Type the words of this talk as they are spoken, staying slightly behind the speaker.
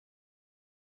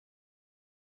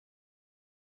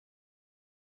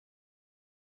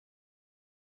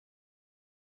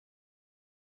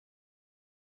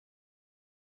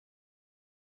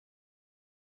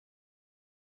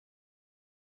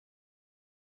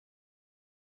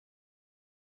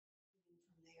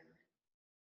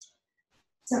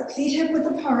So feet hip width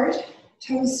apart,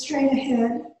 toes straight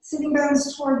ahead, sitting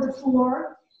bones toward the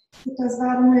floor. Get those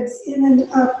bottom ribs in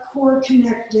and up, core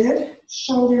connected,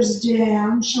 shoulders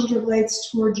down, shoulder blades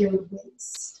toward your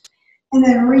waist. And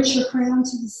then reach your crown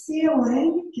to the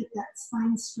ceiling, get that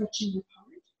spine stretching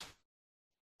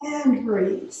apart. And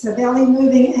breathe. So belly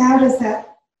moving out as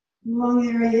that lung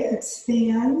area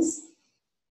expands.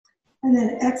 And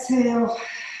then exhale,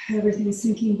 everything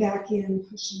sinking back in,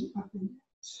 pushing up and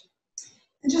out.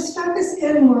 And just focus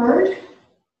inward,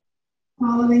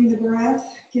 following the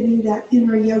breath, getting that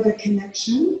inner yoga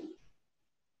connection.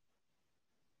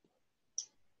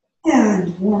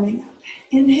 And warming up.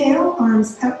 Inhale,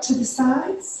 arms up to the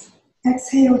sides.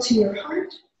 Exhale to your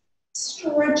heart.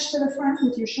 Stretch to the front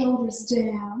with your shoulders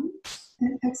down.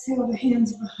 And exhale, the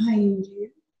hands behind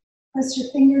you. Press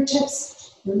your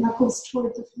fingertips, your knuckles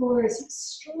toward the floor as you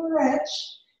stretch.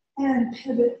 And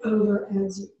pivot over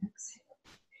as you exhale.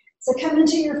 So come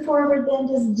into your forward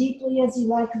bend as deeply as you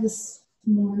like this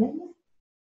morning,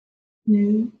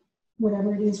 noon,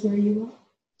 whatever it is where you are.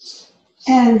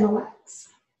 And relax.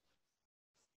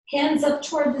 Hands up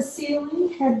toward the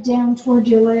ceiling, head down toward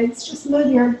your legs. Just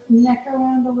move your neck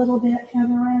around a little bit, head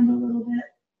around a little bit.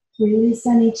 Release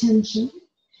any tension.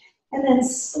 And then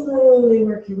slowly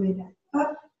work your way back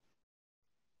up.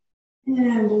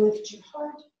 And lift your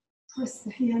heart. Press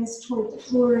the hands toward the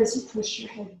floor as you push your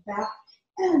head back.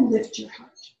 And lift your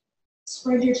heart.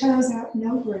 Spread your toes out,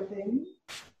 no gripping.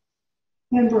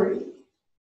 And breathe.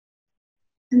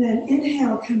 And then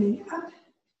inhale, coming up.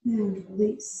 And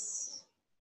release.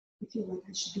 I feel like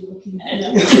I should be looking at you.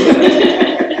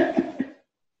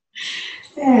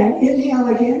 And inhale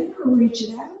again, reach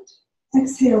it out.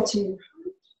 Exhale to your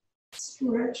heart.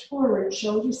 Stretch forward,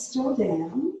 shoulders still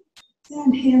down.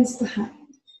 And hands behind.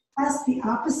 Pass the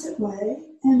opposite way.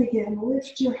 And again,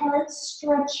 lift your heart,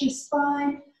 stretch your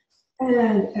spine.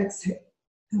 And exhale,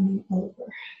 coming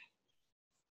over.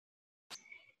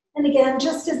 And again,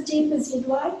 just as deep as you'd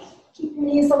like. Keep your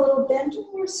knees a little bent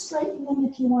or straighten them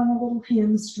if you want a little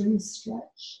hamstring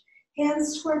stretch.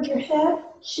 Hands toward your head,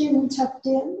 chin tucked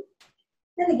in.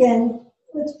 And again,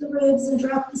 lift the ribs and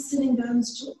drop the sitting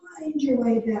bones to wind your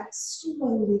way back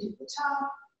slowly to the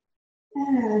top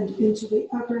and into the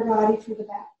upper body for the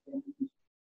back bend.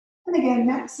 And again,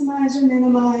 maximize or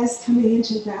minimize coming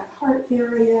into that heart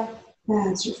area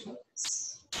as your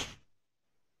focus.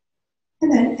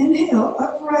 And then inhale,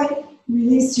 upright.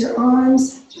 Release your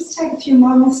arms. Just take a few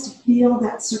moments to feel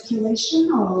that circulation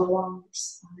all along your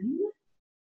spine.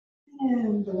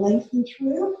 And lengthen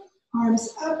through.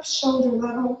 Arms up, shoulder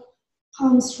level.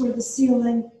 Palms toward the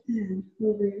ceiling and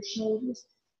over your shoulders.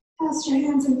 Pass your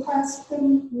hands and clasp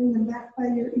them. Bring them back by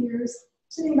your ears.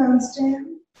 Sitting bones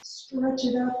down. Stretch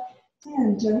it up.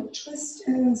 And don't twist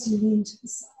as you lean to the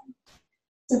side.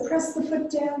 So press the foot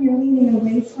down you're leaning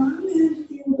away from and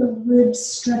feel the ribs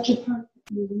stretch apart.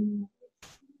 You're leaning away.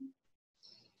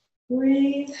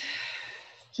 Breathe,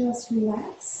 just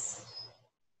relax.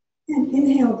 And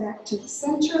inhale back to the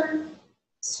center.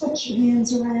 Switch your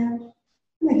hands around.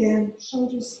 And again,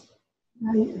 shoulders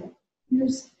by your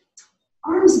ears.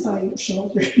 Arms by your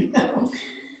shoulder. No.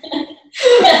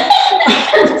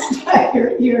 Arms by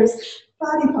your ears.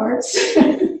 Body parts.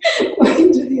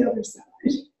 Going to the other side.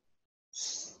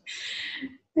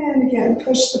 And again,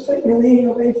 push the foot you're leaning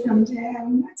away from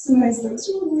down. Maximize those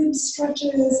rib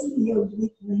stretches, the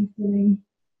oblique lengthening.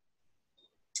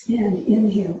 And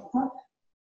inhale up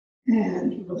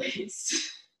and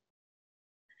release.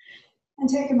 And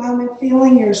take a moment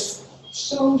feeling your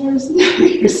shoulders,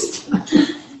 your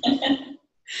spine.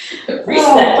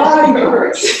 Body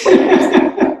parts.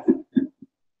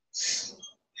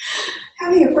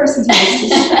 Having a person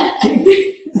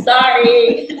to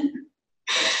sorry.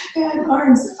 And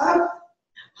arms up,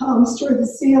 palms toward the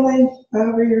ceiling,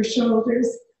 over your shoulders,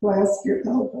 clasp your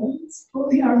elbows, pull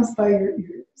the arms by your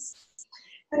ears.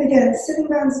 And again, sitting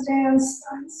bones down,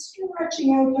 spine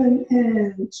stretching open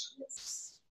and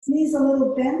twist. Knees a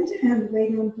little bent and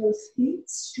weight on both feet,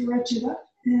 stretch it up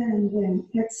and then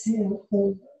exhale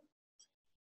over.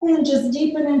 And just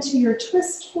deepen into your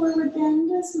twist forward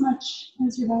bend as much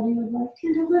as your body would like.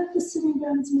 Kind of lift the sitting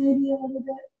bones maybe a little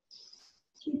bit.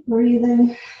 Keep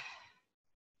breathing.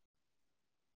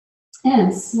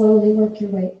 And slowly work your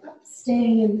way up,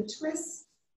 staying in the twist.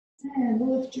 And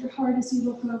lift your heart as you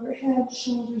look overhead,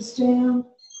 shoulders down,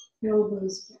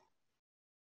 elbows back.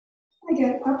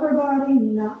 Again, upper body,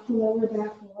 not the lower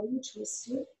back while you twist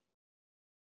it.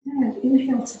 And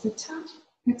inhale to the top,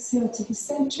 exhale to the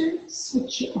center,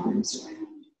 switch your arms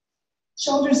around.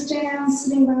 Shoulders down,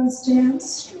 sitting bones down,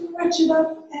 stretch it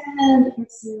up, and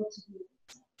exhale to the other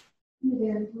side. And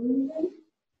again, breathing.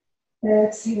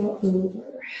 Exhale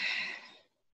over.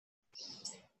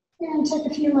 And take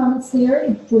a few moments there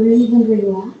to breathe and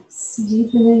relax.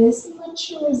 Deepening as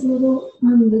much or as little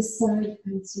on this side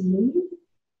as you need.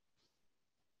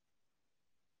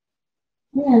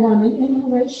 And on an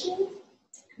inhalation,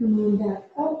 come on back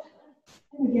up.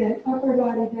 And again, upper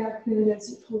body back bend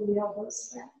as you pull the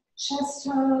elbows back. Chest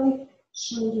high,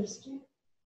 shoulders down.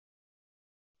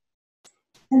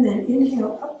 And then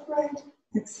inhale upright,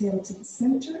 exhale to the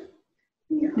center.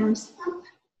 Bring your arms up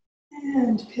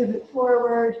and pivot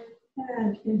forward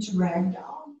and into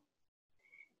ragdoll.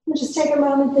 And just take a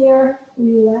moment there,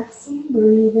 relaxing,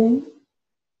 breathing.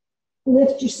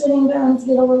 Lift your sitting bones,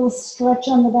 get a little stretch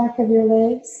on the back of your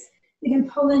legs. You can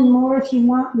pull in more if you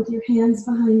want with your hands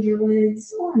behind your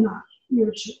legs or not,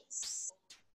 your choice.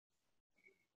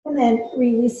 And then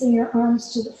releasing your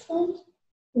arms to the front,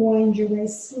 wind your way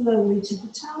slowly to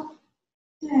the top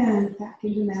and back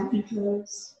into mountain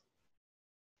pose.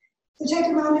 So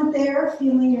take a moment there,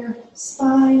 feeling your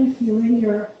spine, feeling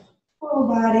your whole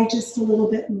body just a little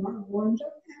bit more warmed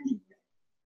up and ready.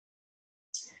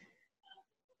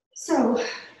 So,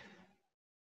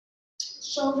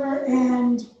 shoulder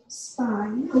and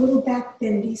spine, a little back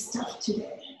bendy stuff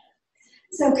today.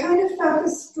 So kind of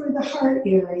focus through the heart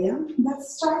area.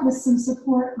 Let's start with some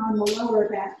support on the lower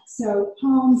back. So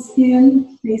palms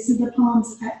in, face of the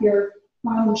palms at your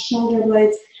bottom shoulder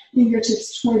blades,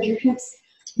 fingertips toward your hips.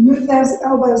 Move those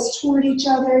elbows toward each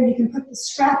other. You can put the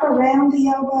strap around the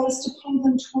elbows to pull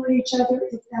them toward each other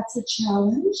if that's a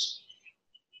challenge,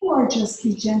 or just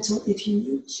be gentle if you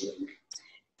need to.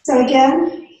 So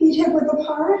again, feet hip width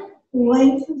apart,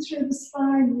 lengthen through the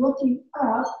spine, looking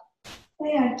up,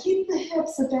 and keep the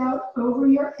hips about over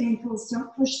your ankles.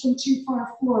 Don't push them too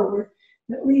far forward,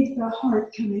 but leave the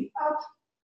heart coming up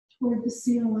toward the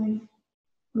ceiling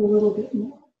a little bit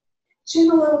more.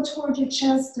 Chin a little toward your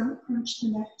chest, don't crunch the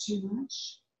neck too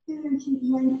much. And keep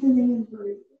lengthening and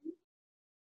breathing.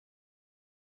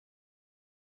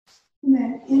 And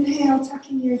then inhale,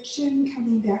 tucking your chin,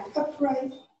 coming back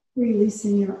upright,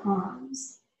 releasing your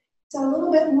arms. So a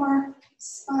little bit more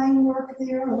spine work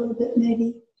there, a little bit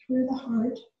maybe through the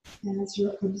heart as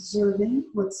you're observing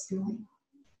what's going on.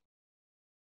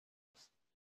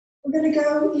 We're going to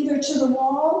go either to the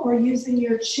wall or using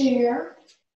your chair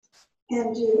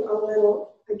and do a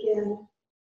little, again,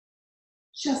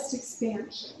 chest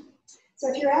expansion.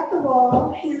 So if you're at the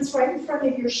wall, hands right in front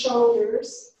of your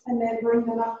shoulders, and then bring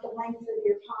them up the length of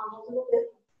your palm a little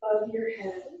bit above your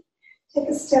head. Take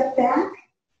a step back,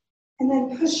 and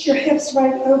then push your hips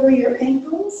right over your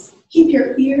ankles. Keep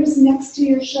your ears next to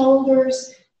your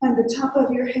shoulders, and the top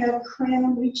of your head,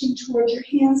 crown reaching towards your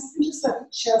hands, and just let the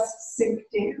chest sink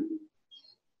down.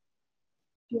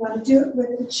 If you want to do it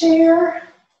with the chair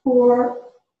or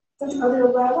some other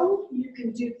level, you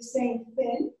can do the same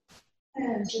thing,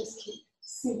 and just keep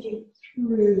sinking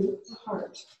through the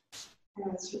heart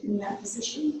as you're in that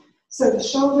position. So the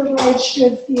shoulder blades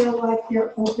should feel like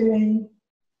they're opening,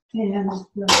 and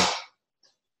the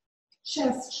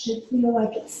chest should feel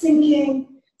like it's sinking,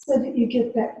 so that you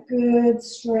get that good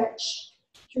stretch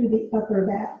through the upper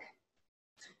back.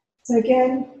 So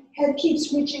again, head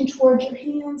keeps reaching towards your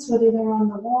hands, whether they're on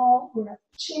the wall or at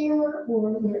the chair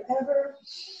or wherever,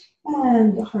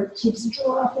 and the heart keeps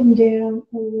dropping down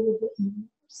a little bit more.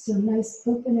 So nice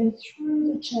opening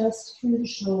through the chest, through the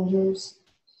shoulders.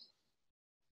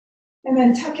 And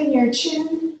then tuck in your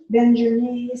chin, bend your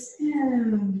knees,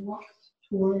 and walk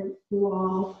toward the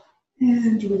wall,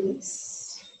 and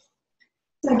release.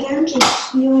 So again,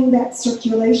 just feeling that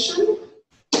circulation,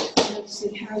 and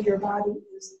see how your body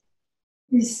is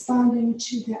responding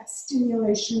to that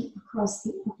stimulation across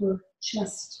the upper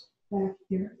chest back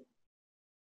area.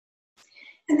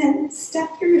 And then step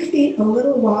your feet a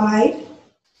little wide,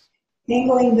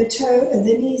 angling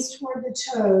the knees toward the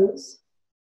toes.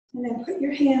 And then put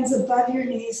your hands above your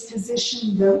knees,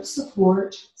 position, don't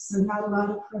support, so not a lot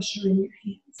of pressure in your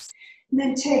hands. And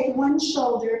then take one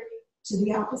shoulder to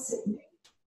the opposite knee.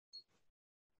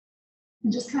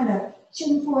 And just kind of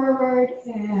chin forward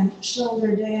and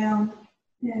shoulder down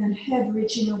and head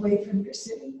reaching away from your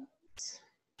sitting bones.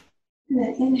 And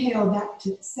then inhale back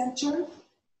to the center,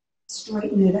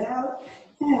 straighten it out,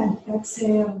 and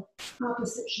exhale,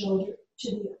 opposite shoulder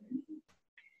to the other knee.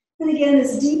 And again,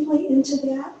 as deeply into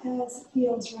that as it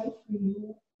feels right for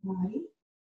your body.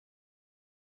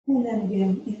 And then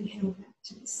again, inhale back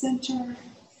to the center,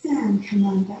 and come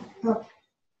on back up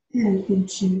and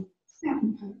into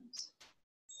mountain pose.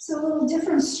 So a little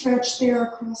different stretch there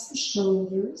across the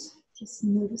shoulders. Just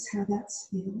notice how that's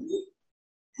feeling.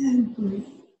 And breathe.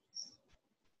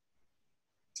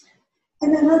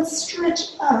 And then let's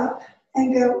stretch up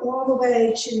and go all the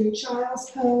way to child's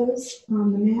pose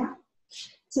on the mat.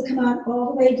 So come on all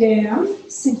the way down,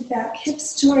 sink back,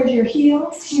 hips toward your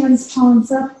heels, hands,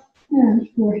 palms up, and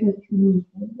forehead coming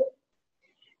forward.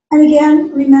 And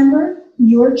again, remember,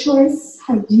 your choice,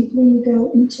 how deeply you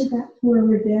go into that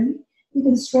forward bend. You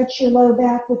can stretch your low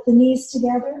back with the knees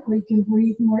together, or you can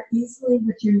breathe more easily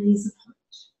with your knees apart.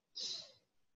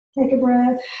 Take a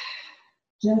breath,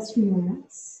 just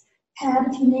relax. Pad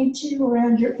if you need to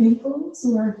around your ankles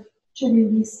or to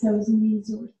release those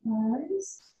knees or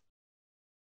thighs.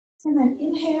 And then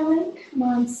inhaling, come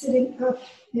on, sitting up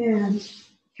and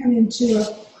come into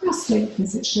a cross-legged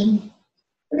position.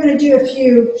 We're going to do a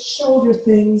few shoulder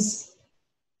things.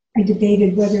 I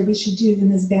debated whether we should do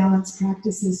them as balance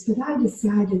practices, but I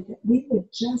decided that we would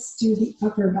just do the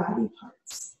upper body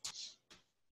parts.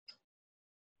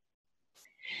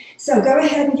 So go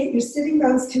ahead and get your sitting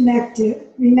bones connected.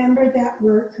 Remember that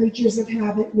we're creatures of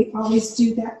habit. We always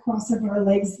do that cross of our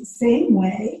legs the same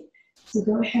way. So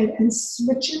go ahead and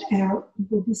switch it out.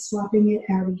 We'll be swapping it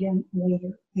out again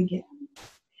later again.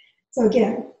 So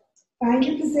again, find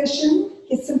your position.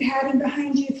 Get some padding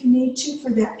behind you if you need to for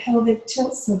that pelvic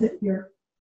tilt so that your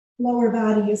lower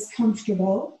body is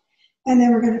comfortable. And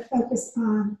then we're going to focus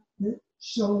on the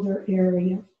shoulder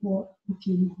area for a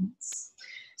few moments.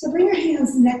 So bring your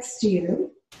hands next to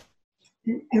you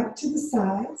and out to the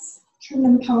sides. Turn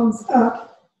them palms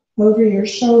up over your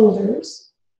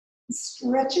shoulders.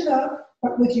 Stretch it up,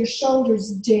 but with your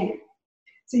shoulders down.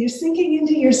 So you're sinking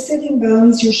into your sitting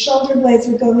bones. Your shoulder blades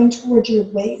are going toward your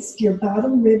waist. Your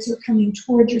bottom ribs are coming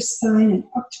toward your spine and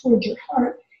up toward your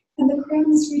heart. And the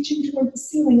crown is reaching toward the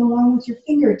ceiling along with your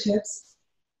fingertips,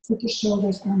 but the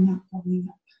shoulders are not going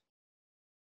up.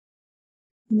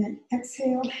 And then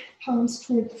exhale, palms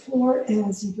toward the floor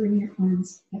as you bring your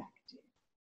arms back down.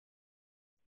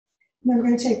 Now we're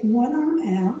going to take one arm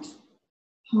out,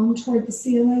 palm toward the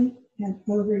ceiling and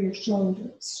over your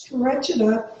shoulder. Stretch it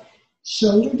up,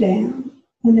 shoulder down,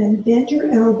 and then bend your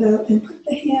elbow and put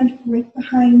the hand right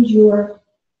behind your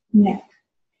neck.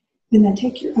 And then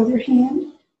take your other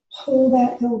hand, pull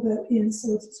that elbow in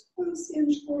so it's as close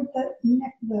in toward the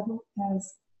neck level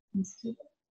as possible.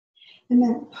 And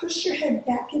then push your head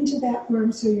back into that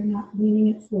arm so you're not leaning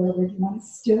it forward. You want to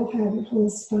still have your whole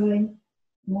spine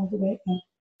all the way up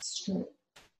straight.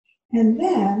 And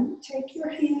then take your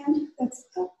hand that's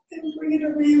up and bring it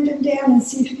around and down and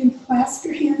see if you can clasp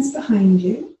your hands behind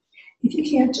you. If you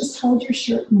can't, just hold your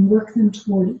shirt and work them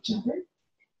toward each other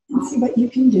and see what you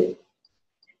can do.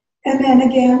 And then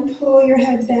again, pull your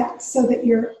head back so that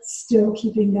you're still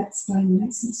keeping that spine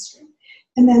nice and straight.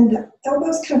 And then the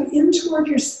elbows come in toward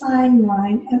your spine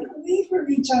line and away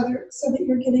from each other so that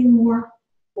you're getting more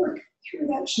work through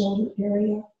that shoulder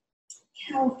area.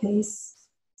 Cow face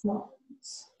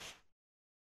forwards.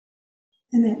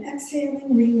 And then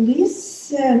exhaling,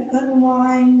 release and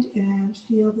unwind and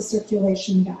feel the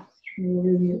circulation back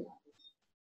through your body.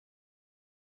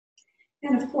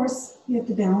 And of course, you have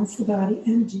to balance the body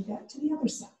and do that to the other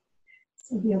side.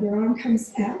 So the other arm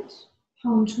comes out,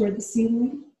 palm toward the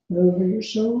ceiling, over your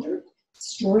shoulder.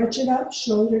 Stretch it up,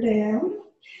 shoulder down,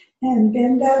 and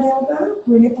bend that elbow,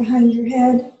 bring it behind your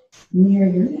head, near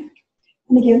your neck.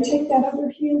 And again, take that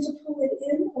other hand to pull it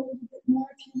in a little bit more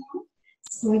if you want.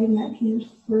 Sliding that hand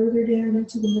further down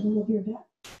into the middle of your back.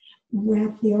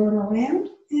 Wrap the arm around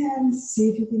and see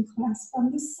if you can clasp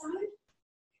on this side.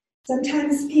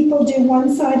 Sometimes people do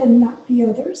one side and not the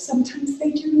other. Sometimes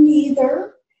they do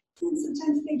neither. And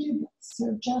sometimes they do both.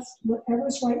 So just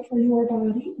whatever's right for your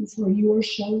body and for your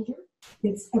shoulder.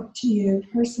 It's up to you.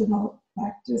 Personal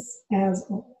practice as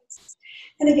always.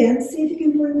 And again, see if you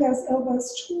can bring those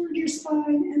elbows toward your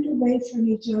spine and away from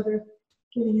each other,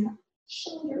 getting a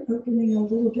shoulder opening a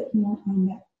little bit more on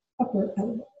that upper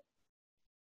elbow.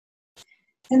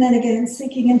 And then again,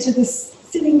 sinking into the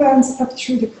sitting bones up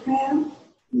through the crown.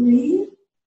 Breathe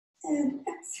and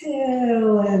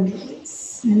exhale and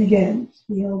release. And again,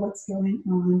 feel what's going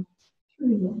on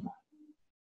through your body.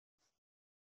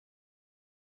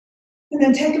 And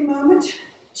then take a moment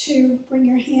to bring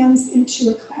your hands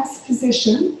into a clasp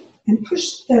position and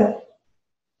push the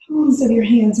palms of your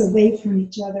hands away from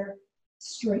each other,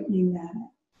 straightening that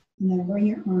up. And then bring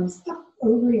your arms up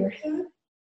over your head.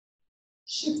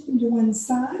 Shift them to one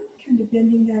side, kind of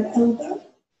bending that elbow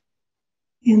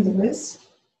and the wrist.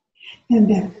 And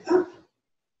back up,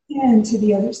 and to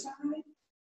the other side,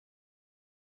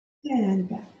 and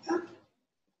back up,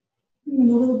 and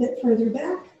a little bit further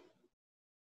back,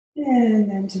 and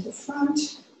then to the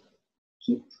front.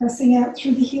 Keep pressing out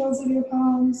through the heels of your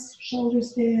palms,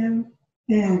 shoulders down,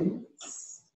 and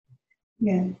release.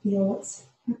 Again, feel what's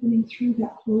happening through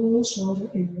that whole shoulder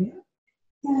area.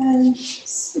 And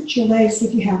switch your legs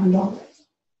if you haven't already.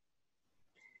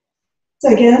 So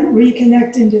again,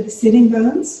 reconnect into the sitting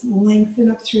bones,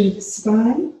 lengthen up through the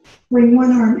spine, bring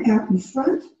one arm out in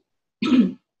front,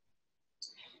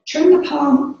 turn the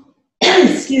palm,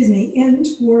 excuse me, in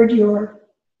toward your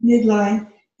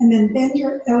midline, and then bend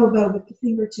your elbow with the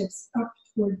fingertips up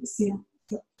toward the ceiling.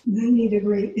 So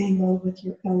 90-degree angle with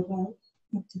your elbow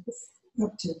up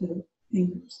to the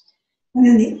fingers. And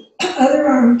then the other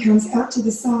arm comes out to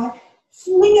the side,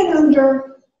 fling it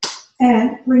under,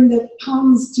 and bring the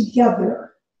palms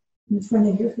together in front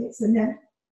of your face. And then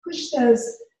push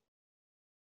those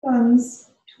thumbs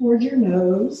toward your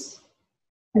nose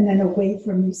and then away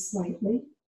from you slightly.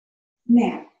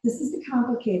 Now, this is the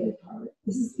complicated part.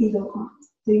 This is eagle arms.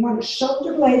 So you want the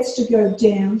shoulder blades to go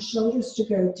down, shoulders to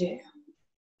go down,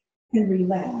 and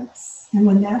relax. And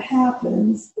when that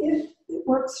happens, if it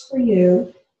works for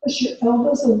you, push your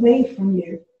elbows away from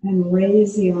you and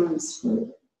raise the arms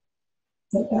further.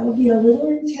 So that'll be a little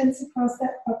intense across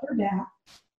that upper back.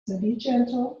 So be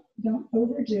gentle, don't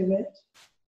overdo it.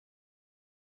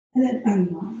 And then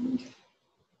unwind.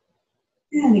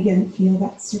 And again, feel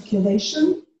that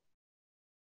circulation.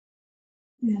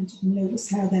 And notice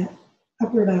how that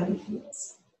upper body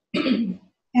feels.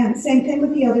 And same thing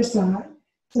with the other side.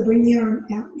 So bring the arm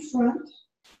out in front,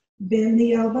 bend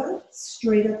the elbow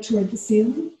straight up toward the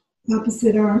ceiling.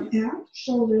 Opposite arm out,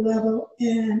 shoulder level,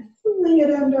 and fling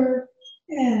it under.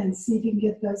 And see if you can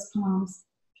get those palms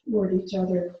toward each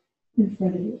other in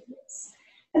front of your face.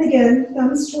 And again,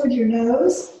 thumbs toward your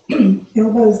nose,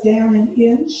 elbows down and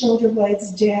in, shoulder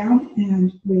blades down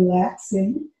and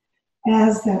relaxing.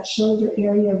 As that shoulder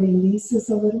area releases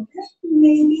a little bit,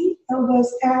 maybe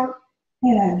elbows out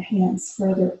and hands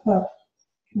further up,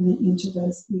 coming into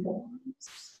those eagle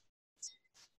arms.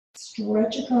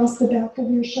 Stretch across the back of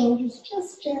your shoulders,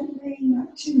 just gently,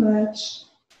 not too much.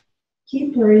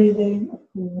 Keep breathing, of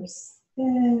course,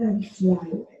 and fly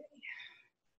away.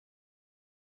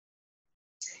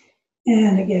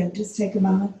 And again, just take a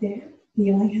moment there,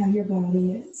 feeling how your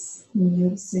body is,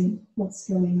 noticing what's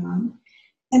going on.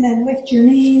 And then lift your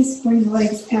knees, bring the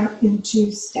legs out into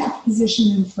staff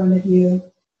position in front of you,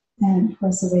 and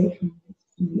press away from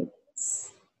your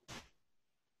heels.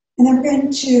 And then we're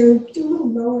going to do a little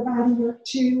lower body work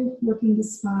too, working the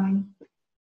spine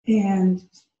and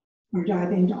our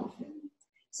diving dolphin.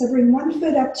 So bring one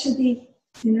foot up to the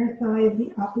inner thigh of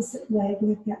the opposite leg.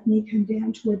 Let that knee come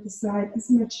down toward the side as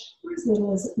much or as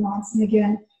little as it wants. And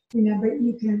again, remember,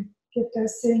 you can get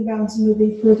those sitting bones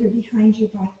moving further behind you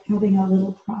by having a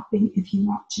little propping if you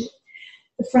want to.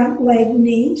 The front leg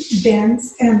knee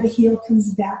bends and the heel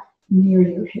comes back near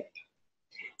your hip.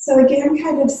 So again,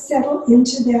 kind of settle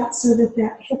into that so that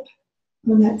that hip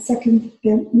on that second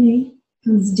bent knee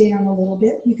comes down a little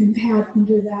bit. You can pad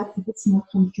under that if it's more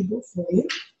comfortable for you.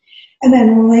 And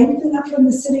then lengthen up from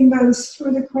the sitting bones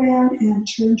through the crown and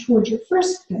turn towards your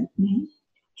first bent knee.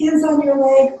 Hands on your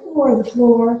leg or the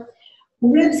floor.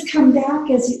 Ribs come back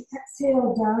as you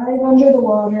exhale, dive under the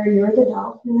water. You're the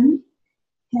dolphin.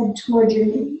 Head toward your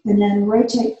knee. And then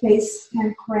rotate face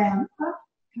and crown up,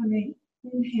 coming,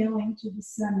 inhaling to the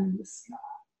sun and the sky.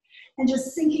 And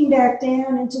just sinking back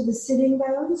down into the sitting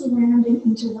bones, rounding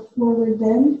into the forward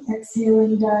bend,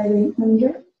 exhaling, diving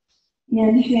under,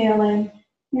 inhaling,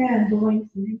 and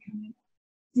lengthening, coming up.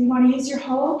 So you want to use your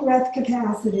whole breath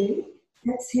capacity,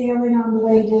 exhaling on the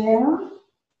way down,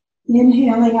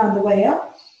 inhaling on the way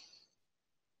up,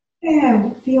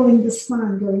 and feeling the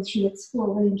spine going through its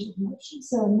full range of motion.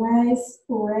 So nice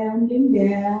rounding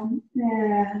down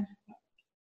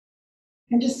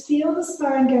and just feel the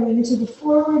spine going into the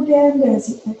forward bend as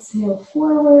you exhale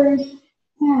forward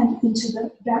and into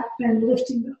the back bend,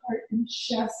 lifting the heart and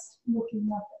chest, looking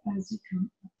up as you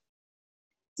come up.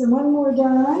 So one more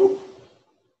dive.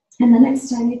 And the next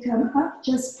time you come up,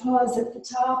 just pause at the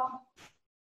top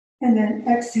and then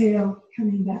exhale,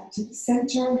 coming back to the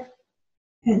center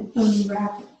and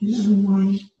unwrap and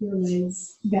unwind your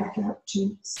legs back out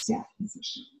to staff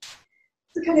position.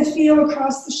 So kind of feel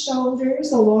across the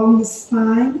shoulders, along the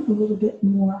spine, a little bit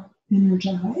more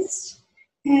energized.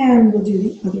 And we'll do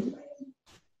the other way,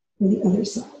 or the other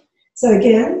side. So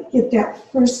again, get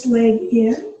that first leg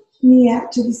in, knee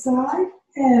out to the side,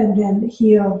 and then the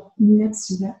heel next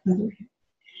to that other hip.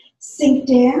 Sink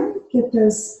down, get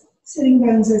those sitting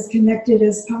bones as connected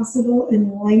as possible,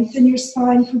 and lengthen your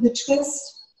spine for the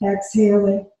twist,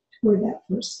 exhaling toward that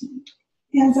first knee.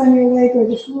 Hands on your leg or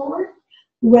the floor.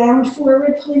 Round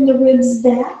forward, pulling the ribs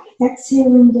back,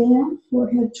 exhaling down,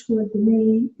 forehead toward the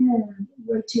knee, and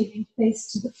rotating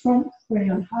face to the front,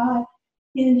 crown high,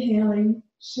 inhaling,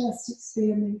 chest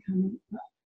expanding, coming up.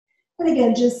 And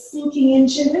again, just sinking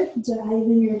into it,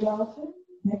 diving your dolphin,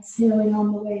 exhaling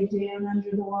on the way down under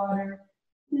the water,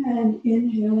 and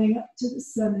inhaling up to the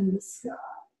sun in the sky.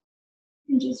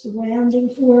 And just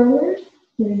rounding forward,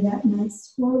 getting that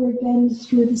nice forward bend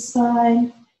through the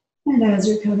spine. And as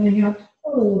you're coming up, a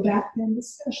little back bend,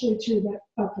 especially through that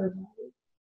upper body.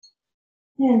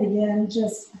 And again,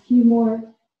 just a few more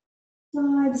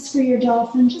dives for your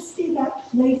dolphin. Just be that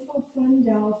playful, fun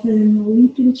dolphin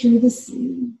leaping through the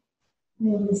sea. I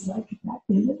always like that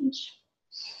image.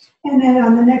 And then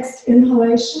on the next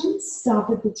inhalation,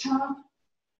 stop at the top.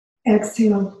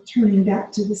 Exhale, turning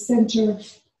back to the center,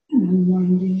 and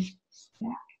unwinding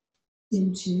back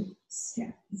into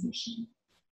staff position.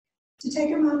 To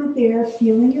take a moment there,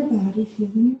 feeling your body,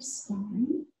 feeling your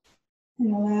spine,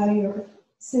 and allow your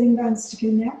sitting bones to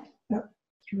connect up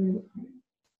through the crown.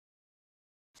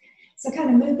 So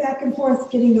kind of move back and forth,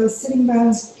 getting those sitting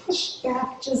bones pushed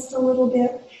back just a little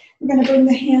bit. We're going to bring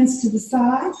the hands to the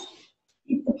sides.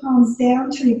 Keep the palms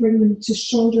down till you bring them to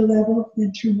shoulder level,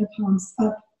 then turn the palms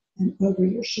up and over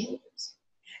your shoulders.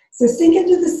 So sink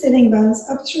into the sitting bones,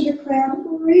 up through the crown,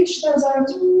 reach those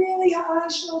arms really high,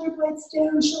 shoulder blades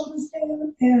down, shoulders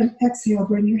down, and exhale,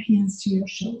 bring your hands to your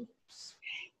shoulders.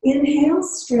 Inhale,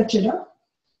 stretch it up.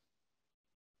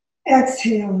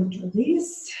 Exhale and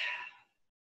release.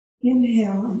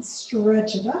 Inhale and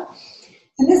stretch it up.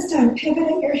 And this time,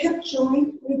 pivot at your hip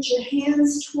joint, reach your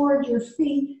hands toward your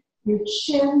feet, your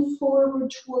chin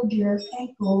forward toward your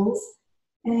ankles,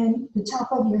 and the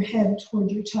top of your head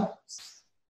toward your toes.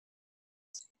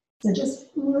 So just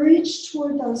reach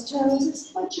toward those toes,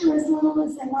 as much or as little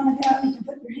as they want to go. You can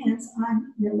put your hands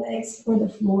on your legs or the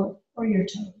floor or your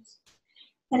toes.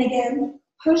 And again,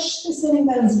 push the sitting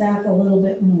bones back a little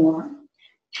bit more.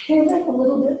 Pivot a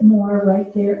little bit more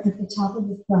right there at the top of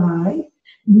the thigh,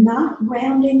 not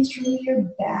rounding through your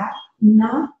back,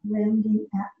 not rounding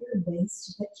at your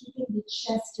waist, but keeping the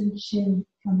chest and chin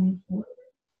coming forward.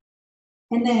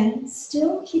 And then,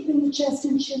 still keeping the chest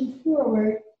and chin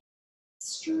forward,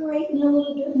 straighten a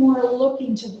little bit more,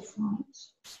 looking to the front.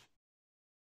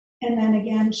 And then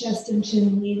again, chest and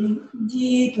chin leaning,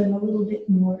 deepen a little bit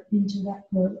more into that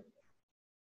forward.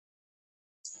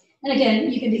 And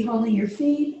again, you can be holding your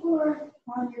feet or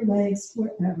on your legs,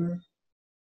 wherever.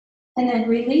 And then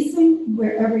releasing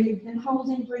wherever you've been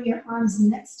holding, bring your arms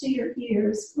next to your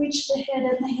ears, reach the head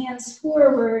and the hands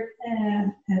forward,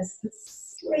 and as the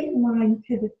straight line,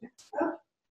 pivot back up,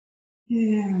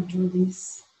 and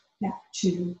release back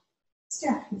to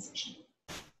staff position.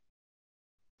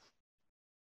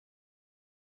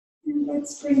 And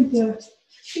let's bring the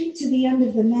feet to the end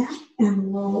of the mat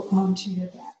and roll onto your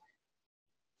back.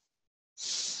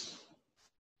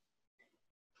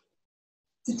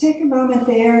 So take a moment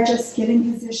there, just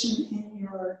getting position in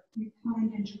your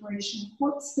reclined integration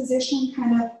corpse position,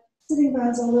 kind of sitting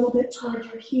bones a little bit toward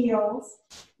your heels.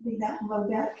 Leave that low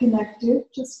back connected,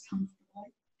 just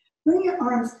comfortably. Bring your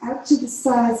arms out to the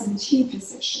sides in T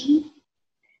position.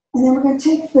 And then we're going to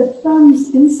take the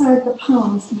thumbs inside the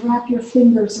palms and wrap your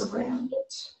fingers around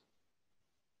it.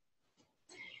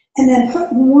 And then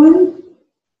put one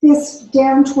fist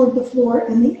down toward the floor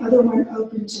and the other one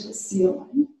open to the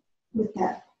ceiling with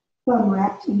that thumb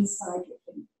wrapped inside your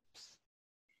fingers.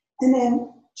 And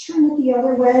then turn it the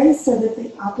other way so that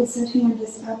the opposite hand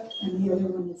is up and the other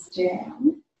one is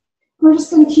down. We're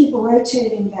just going to keep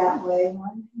rotating that way,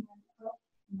 one hand up,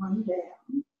 one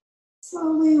down.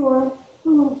 Slowly or a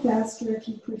little faster if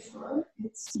you prefer.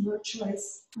 It's your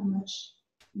choice how much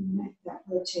you make that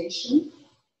rotation.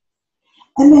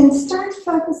 And then start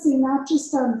focusing not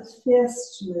just on the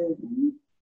fist moving,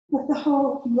 but the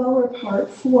whole lower part,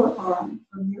 forearm,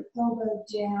 from your elbow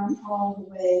down all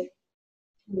the way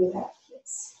through that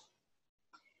fist.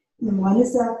 And one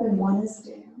is up and one is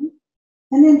down.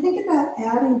 And then think about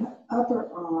adding the upper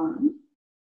arm.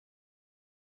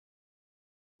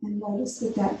 And notice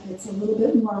that that gets a little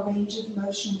bit more range of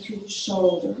motion through the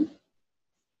shoulder.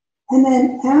 And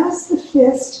then as the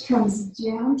fist comes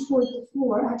down toward the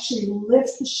floor, actually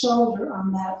lift the shoulder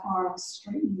on that arm,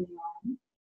 straighten the arm.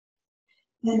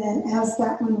 And then as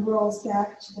that one rolls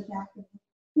back to the back of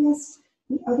the fist,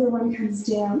 the other one comes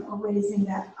down, erasing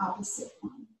that opposite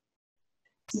one.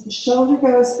 So the shoulder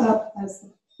goes up as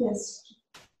the fist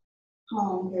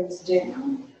palm goes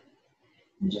down.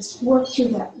 And just work through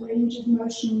that range of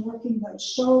motion, working those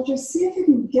shoulders. See if you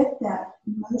can get that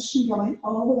motion going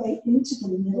all the way into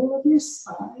the middle of your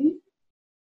spine.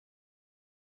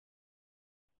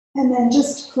 And then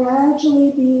just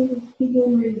gradually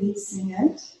begin releasing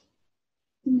it.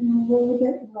 And a little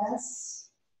bit less.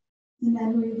 And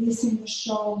then releasing the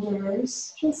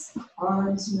shoulders, just the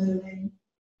arms moving.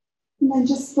 And then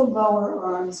just the lower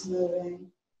arms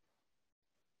moving.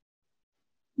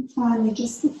 And finally,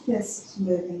 just the fists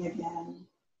moving again.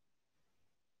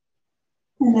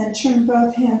 And then turn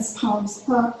both hands, palms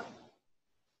up.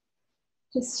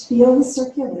 Just feel the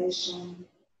circulation.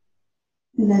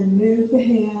 And then move the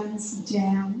hands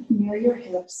down near your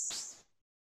hips.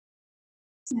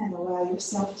 And allow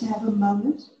yourself to have a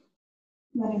moment,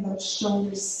 letting those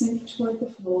shoulders sink toward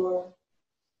the floor.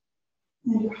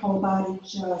 And your whole body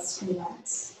just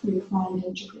relax for your find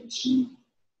integration.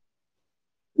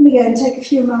 And again, take a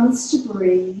few moments to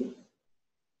breathe.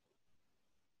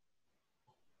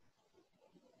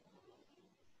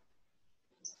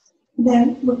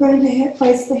 Then we're going to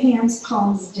place the hands,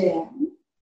 palms down.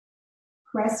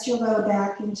 Press your low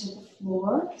back into the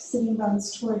floor, sitting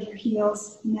bones toward your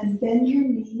heels, and then bend your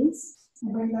knees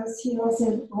and bring those heels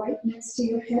in right next to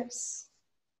your hips,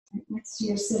 right next to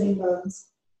your sitting bones.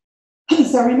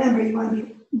 So remember, you want to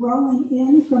be rolling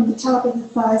in from the top of the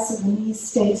thighs so the knees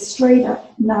stay straight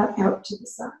up, not out to the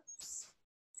sides.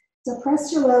 So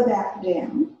press your low back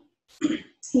down,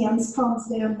 hands, palms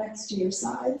down next to your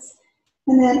sides.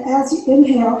 And then as you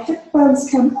inhale, hip bones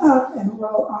come up and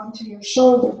roll onto your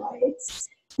shoulder blades.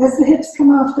 As the hips come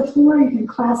off the floor, you can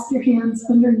clasp your hands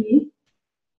underneath.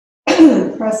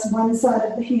 Press one side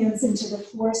of the hands into the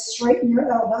floor, straighten your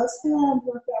elbows, and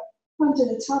work up onto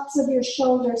the tops of your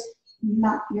shoulders,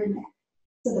 not your neck.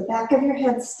 So the back of your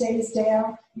head stays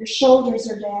down, your shoulders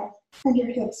are down, and your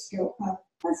hips go up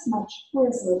as much or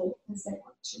as little as they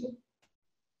want to.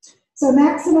 So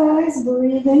maximize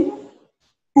breathing,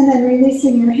 and then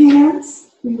releasing your hands,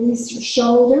 release your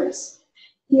shoulders.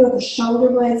 Feel the shoulder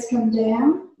blades come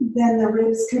down, then the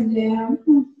ribs come down,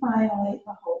 and finally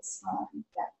the whole spine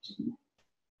back to the neck.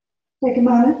 Take a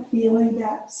moment, feeling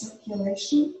that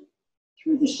circulation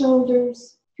through the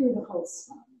shoulders, through the whole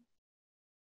spine.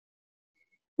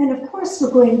 And of course,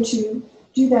 we're going to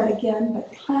do that again,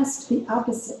 but clasp the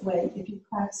opposite way if you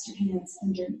clasp your hands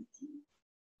underneath you.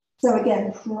 So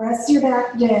again, press your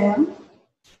back down,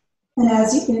 and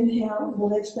as you inhale,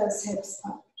 lift those hips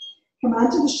up. Come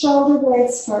onto the shoulder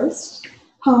blades first,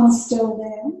 palms still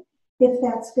down. If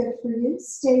that's good for you,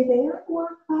 stay there,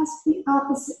 or clasp the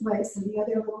opposite way so the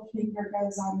other little finger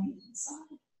goes on the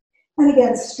inside. And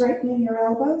again, straightening your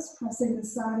elbows, pressing the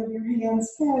side of your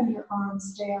hands and your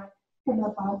arms down. Come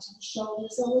up onto the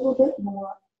shoulders a little bit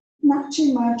more, not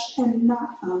too much, and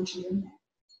not onto your neck.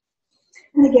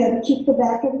 And again, keep the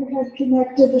back of your head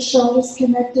connected, the shoulders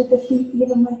connected, the feet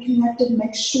evenly connected.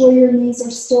 Make sure your knees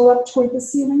are still up toward the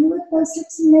ceiling. Lift those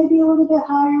hips maybe a little bit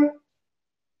higher.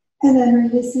 And then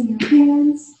releasing your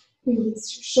hands,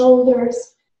 release your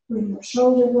shoulders, bring your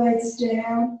shoulder blades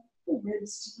down, the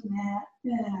ribs to the mat,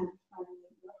 and finally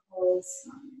the whole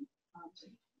spine onto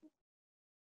the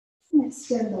floor. And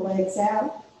extend the legs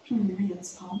out, turn your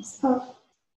hands, palms up.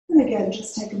 And again,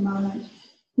 just take a moment,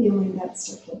 feeling that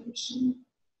circulation.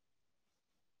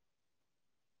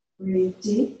 Breathe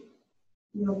deep,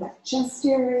 feel that chest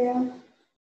area,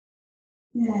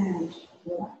 and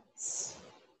relax.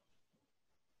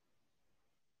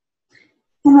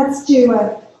 And let's do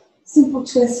a simple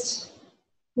twist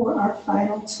for our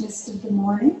final twist of the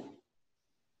morning.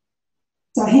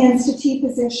 So hands to T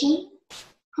position,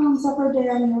 palms up or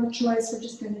down, your choice. We're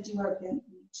just going to do our bent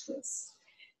knee twist.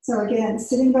 So again,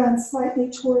 sitting bones slightly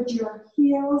toward your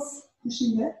heels,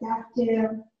 pushing that back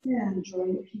down, and draw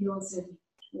your heels in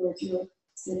towards your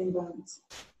sitting bones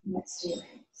next to your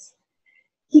hips.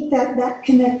 Keep that back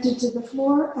connected to the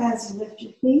floor as you lift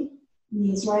your feet,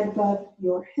 knees right above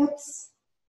your hips.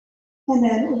 And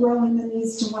then rolling the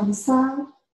knees to one side,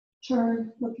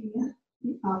 turn, looking at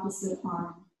the opposite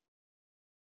arm.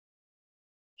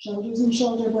 Shoulders and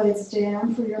shoulder blades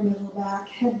down for your middle back,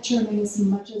 head turning as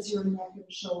much as your neck and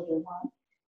shoulder want.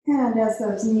 And as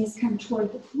those knees come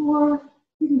toward the floor,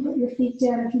 you can put your feet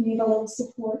down if you need a little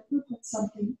support, or put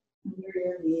something under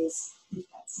your knees if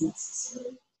that's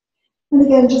necessary. And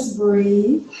again, just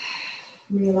breathe,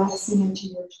 relaxing into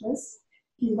your twist.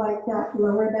 If you like that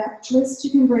lower back twist,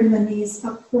 you can bring the knees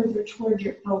up further toward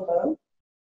your elbow,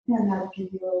 and that'll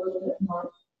give you a little bit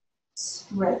more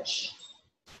stretch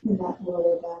in that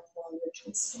lower back while you're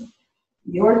twisting.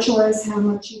 Your choice how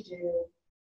much you do,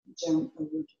 don't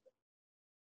overdo it.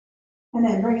 And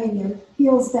then bringing your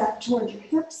heels back toward your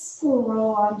hips, or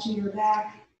roll onto your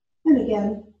back. And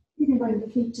again, you can bring the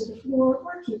feet to the floor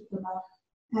or keep them up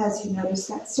as you notice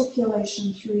that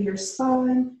circulation through your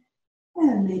spine,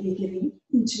 and maybe getting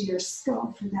into your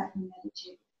skull for that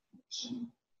meditative action.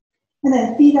 And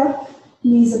then feet up,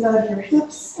 knees above your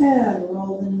hips, and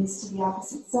roll the knees to the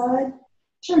opposite side.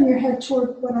 Turn your head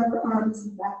toward whatever arm is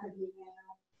in the back of you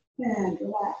now, and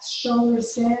relax.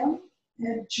 Shoulders down,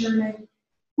 head turning,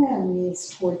 and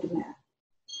knees toward the mat.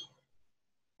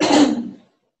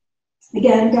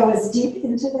 Again, go as deep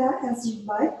into that as you'd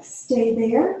like. Stay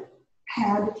there.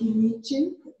 Pad if you need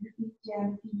to. Put your feet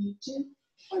down if you need to.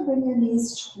 Or bring your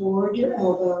knees toward your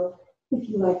elbow if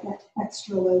you like that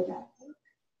extra low back work.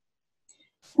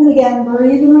 And again,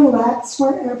 breathe and relax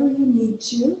wherever you need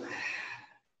to.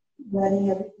 Letting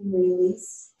everything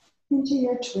release into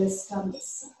your twist on this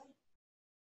side.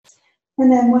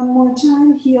 And then one more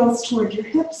time, heels toward your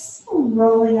hips,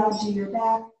 rolling onto your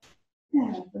back,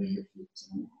 and bring your feet to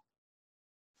the mat.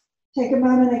 Take a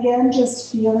moment again,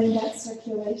 just feeling that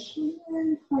circulation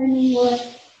and finding your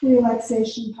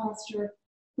relaxation posture,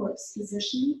 corpse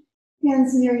position.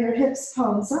 Hands near your hips,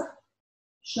 palms up,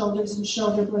 shoulders and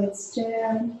shoulder blades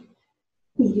down,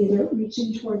 feet either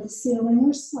reaching toward the ceiling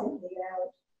or slightly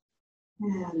out,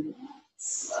 and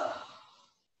relax.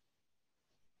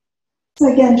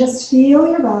 So again, just feel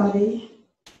your body,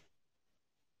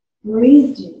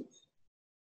 breathe deep,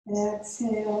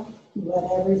 exhale,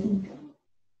 let everything go.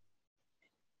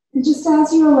 And just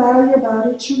as you allow your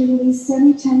body to release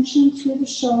any tension through the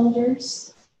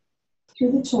shoulders,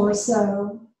 through the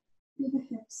torso, through the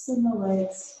hips and the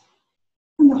legs,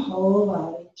 and the whole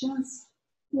body, just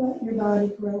let your body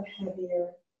grow heavier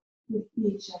with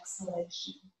each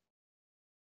exhalation.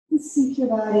 And sink your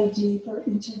body deeper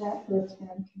into that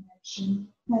earth-bound connection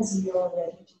as you're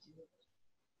ready to do it.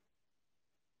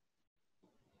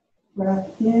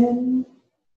 Breath in,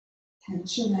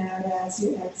 tension out as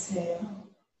you exhale.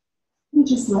 And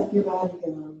just let your body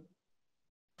go,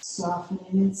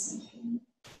 softening and sinking.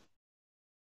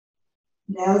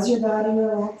 And as your body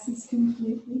relaxes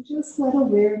completely, just let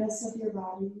awareness of your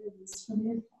body release from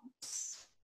your thoughts.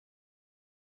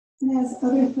 And as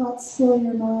other thoughts fill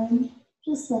your mind,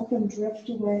 just let them drift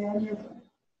away on your breath,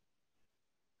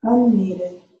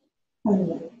 unneeded,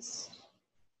 unnoticed.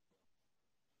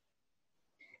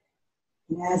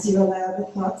 And as you allow the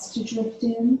thoughts to drift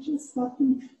in, just let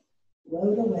them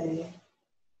float away.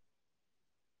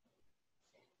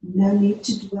 No need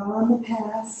to dwell on the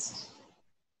past.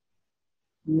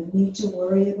 No need to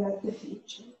worry about the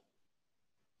future.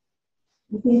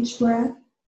 With each breath,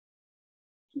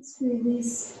 just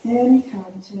release any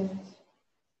content,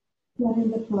 letting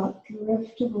the thought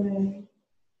drift away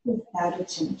without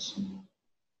attention.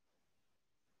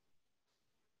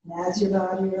 And as your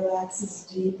body relaxes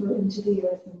deeper into the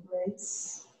earth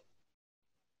embrace,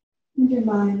 and your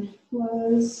mind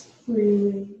flows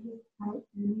freely without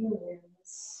any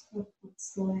awareness of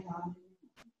what's going on in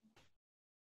your mind.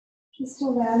 Just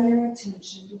allow your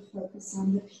attention to focus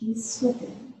on the peace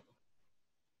within.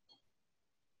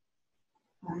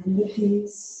 Find the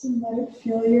peace and let it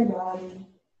fill your body,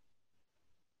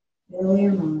 fill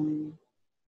your mind,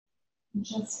 and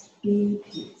just be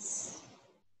peace.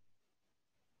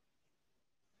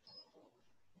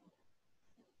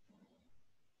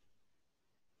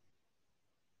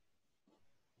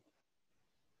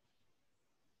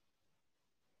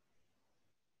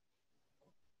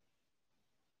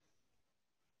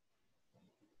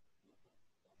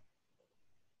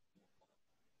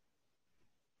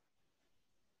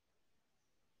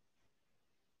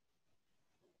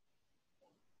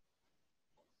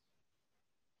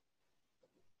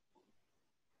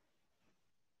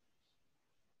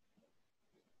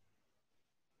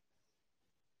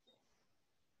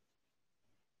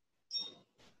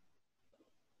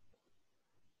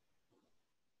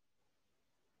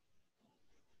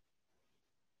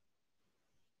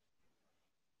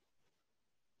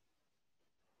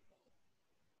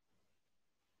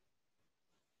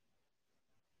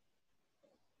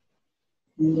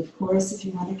 And of course, if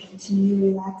you want to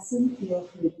continue relaxing, feel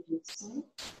free to do so.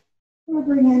 Or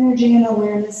bring energy and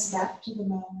awareness back to the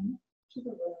moment, to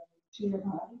the room, to your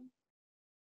body.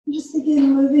 And just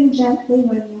begin moving gently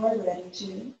when you are ready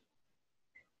to.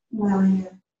 Allowing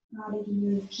your body to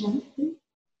move gently.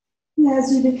 And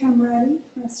as you become ready,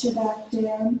 press your back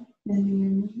down, bending your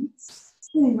knees.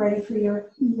 Getting ready for your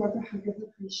yoga hug of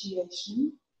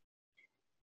appreciation.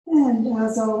 And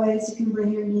as always, you can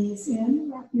bring your knees in,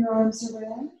 wrap your arms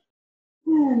around,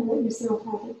 and let yourself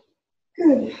have a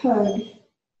good hug,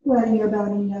 letting your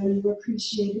body know you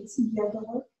appreciate its yoga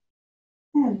work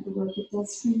and the work it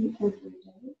does for you every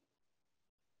day.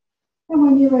 And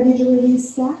when you're ready to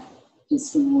release that,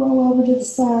 just roll over to the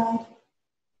side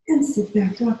and sit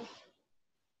back up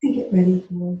and get ready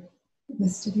for the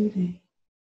rest of your day.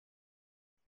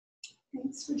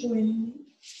 Thanks for joining me.